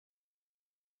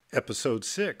Episode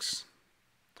 6,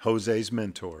 Jose's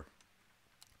Mentor.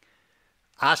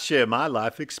 I share my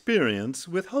life experience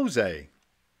with Jose.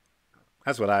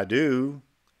 That's what I do.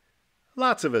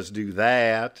 Lots of us do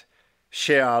that.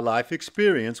 Share our life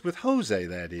experience with Jose,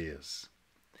 that is.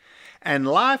 And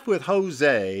life with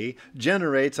Jose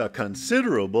generates a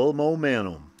considerable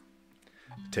momentum.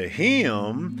 To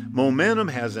him, momentum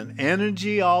has an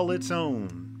energy all its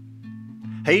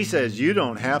own. He says you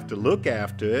don't have to look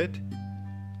after it.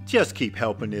 Just keep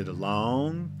helping it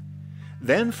along.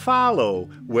 Then follow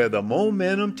where the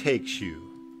momentum takes you.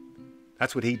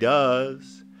 That's what he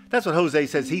does. That's what Jose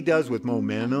says he does with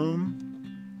momentum.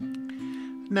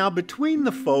 Now, between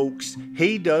the folks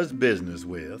he does business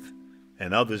with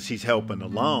and others he's helping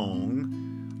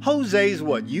along, Jose's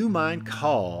what you might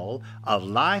call a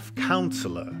life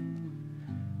counselor.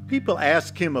 People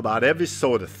ask him about every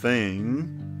sort of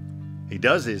thing. He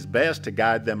does his best to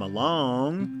guide them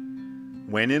along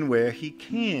when and where he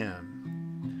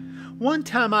can. One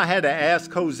time I had to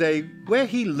ask Jose where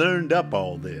he learned up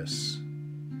all this.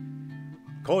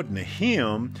 According to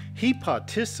him, he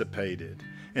participated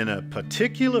in a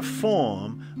particular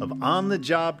form of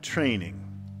on-the-job training.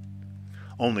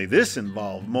 Only this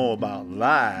involved more about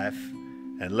life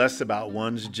and less about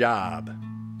one's job.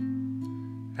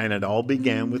 And it all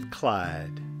began with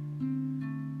Clyde.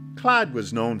 Clyde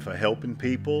was known for helping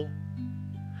people.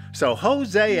 So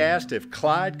Jose asked if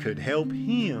Clyde could help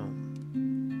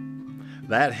him.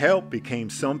 That help became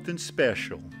something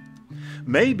special,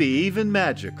 maybe even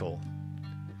magical.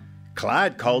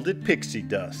 Clyde called it pixie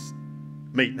dust,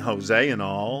 meeting Jose and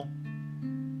all.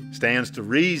 Stands to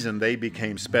reason they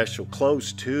became special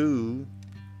close too.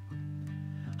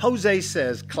 Jose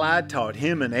says Clyde taught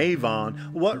him and Avon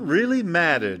what really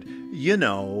mattered,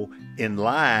 in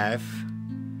life.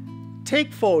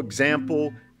 Take, for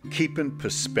example, keeping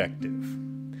perspective.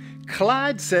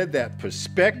 Clyde said that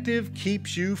perspective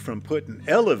keeps you from putting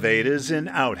elevators in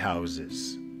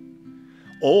outhouses,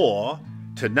 or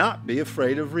to not be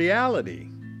afraid of reality.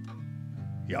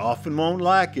 You often won't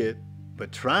like it,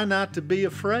 but try not to be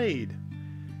afraid.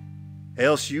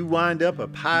 Else you wind up a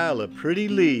pile of pretty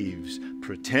leaves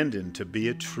pretending to be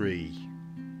a tree.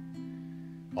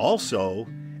 Also,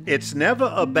 it's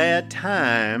never a bad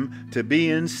time to be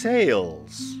in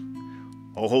sales.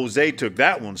 Oh, Jose took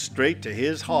that one straight to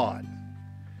his heart.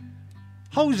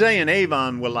 Jose and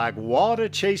Avon were like water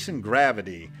chasing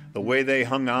gravity, the way they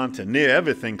hung on to near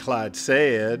everything Clyde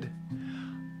said.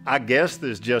 I guess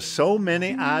there's just so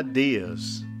many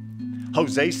ideas.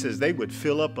 Jose says they would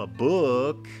fill up a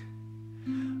book.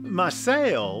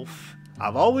 Myself,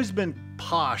 I've always been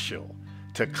partial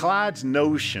to Clyde's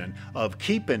notion of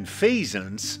keeping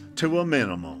feasance to a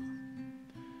minimum.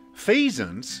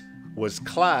 Feasance was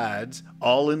Clyde's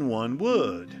all-in-one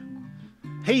word.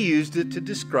 He used it to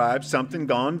describe something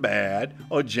gone bad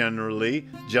or generally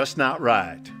just not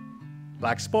right,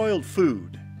 like spoiled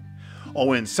food, or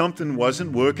when something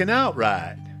wasn't working out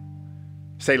right.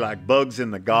 Say like bugs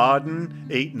in the garden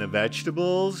eating the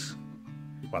vegetables.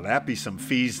 Well, that'd be some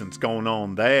feasance going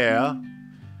on there.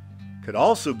 Could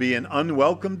also be an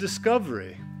unwelcome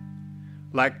discovery,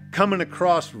 like coming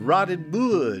across rotted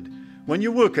wood when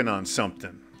you're working on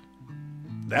something.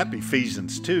 That'd be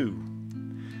feasance too.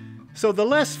 So the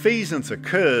less feasance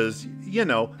occurs,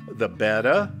 the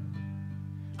better.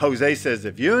 Jose says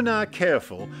if you're not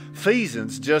careful,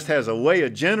 feasance just has a way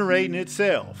of generating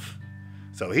itself.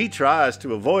 So he tries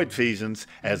to avoid feasance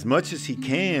as much as he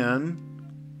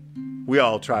can. We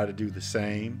all try to do the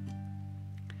same.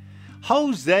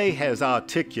 Jose has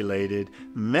articulated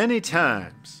many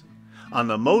times on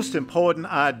the most important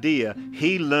idea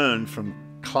he learned from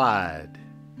Clyde.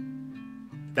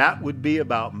 That would be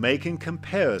about making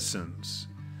comparisons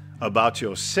about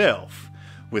yourself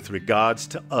with regards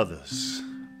to others.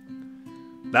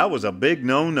 That was a big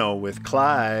no-no with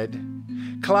Clyde.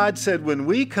 Clyde said when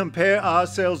we compare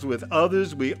ourselves with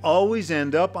others, we always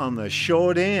end up on the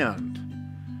short end.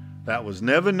 That was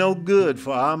never no good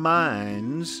for our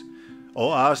minds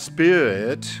or our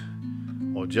spirit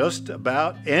or just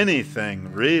about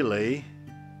anything, really.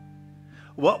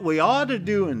 What we ought to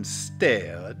do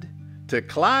instead, to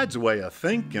Clyde's way of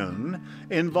thinking,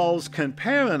 involves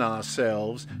comparing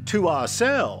ourselves to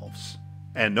ourselves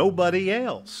and nobody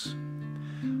else.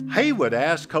 He would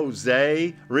ask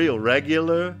Jose real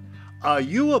regular, are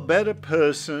you a better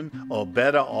person or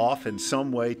better off in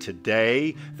some way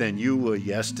today than you were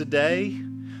yesterday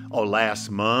or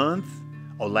last month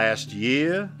or last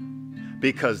year?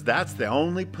 Because that's the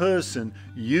only person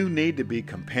you need to be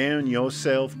comparing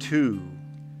yourself to.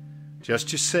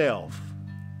 Just yourself.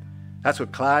 That's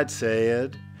what Clyde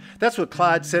said. That's what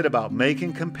Clyde said about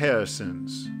making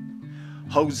comparisons.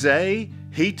 Jose,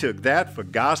 he took that for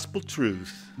gospel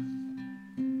truth.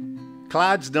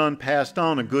 Clyde's done passed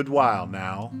on a good while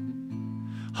now.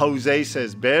 Jose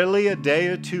says barely a day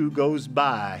or two goes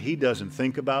by he doesn't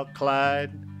think about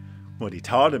Clyde, what he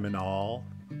taught him and all.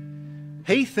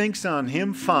 He thinks on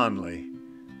him fondly,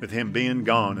 with him being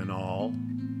gone and all.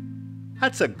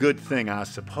 That's a good thing, I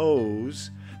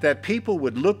suppose, that people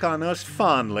would look on us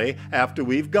fondly after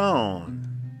we've gone.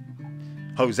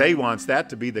 Jose wants that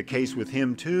to be the case with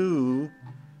him too,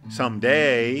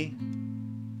 someday.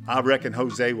 I reckon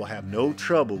Jose will have no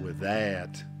trouble with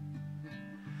that.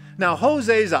 Now,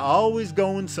 Jose's are always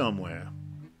going somewhere.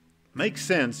 Makes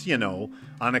sense, you know,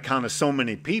 on account of so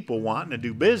many people wanting to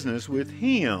do business with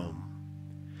him.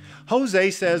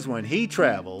 Jose says when he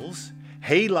travels,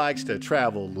 he likes to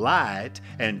travel light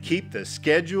and keep the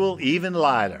schedule even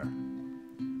lighter.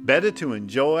 Better to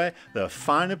enjoy the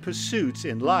finer pursuits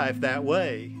in life that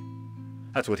way.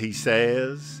 That's what he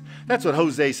says. That's what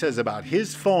Jose says about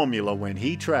his formula when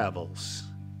he travels.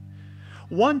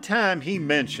 One time he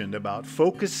mentioned about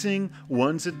focusing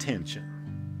one's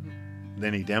attention.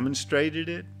 Then he demonstrated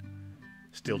it,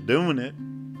 still doing it.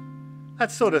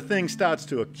 That sort of thing starts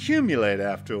to accumulate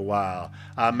after a while.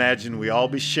 I imagine we all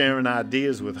be sharing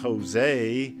ideas with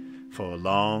Jose for a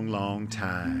long, long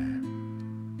time.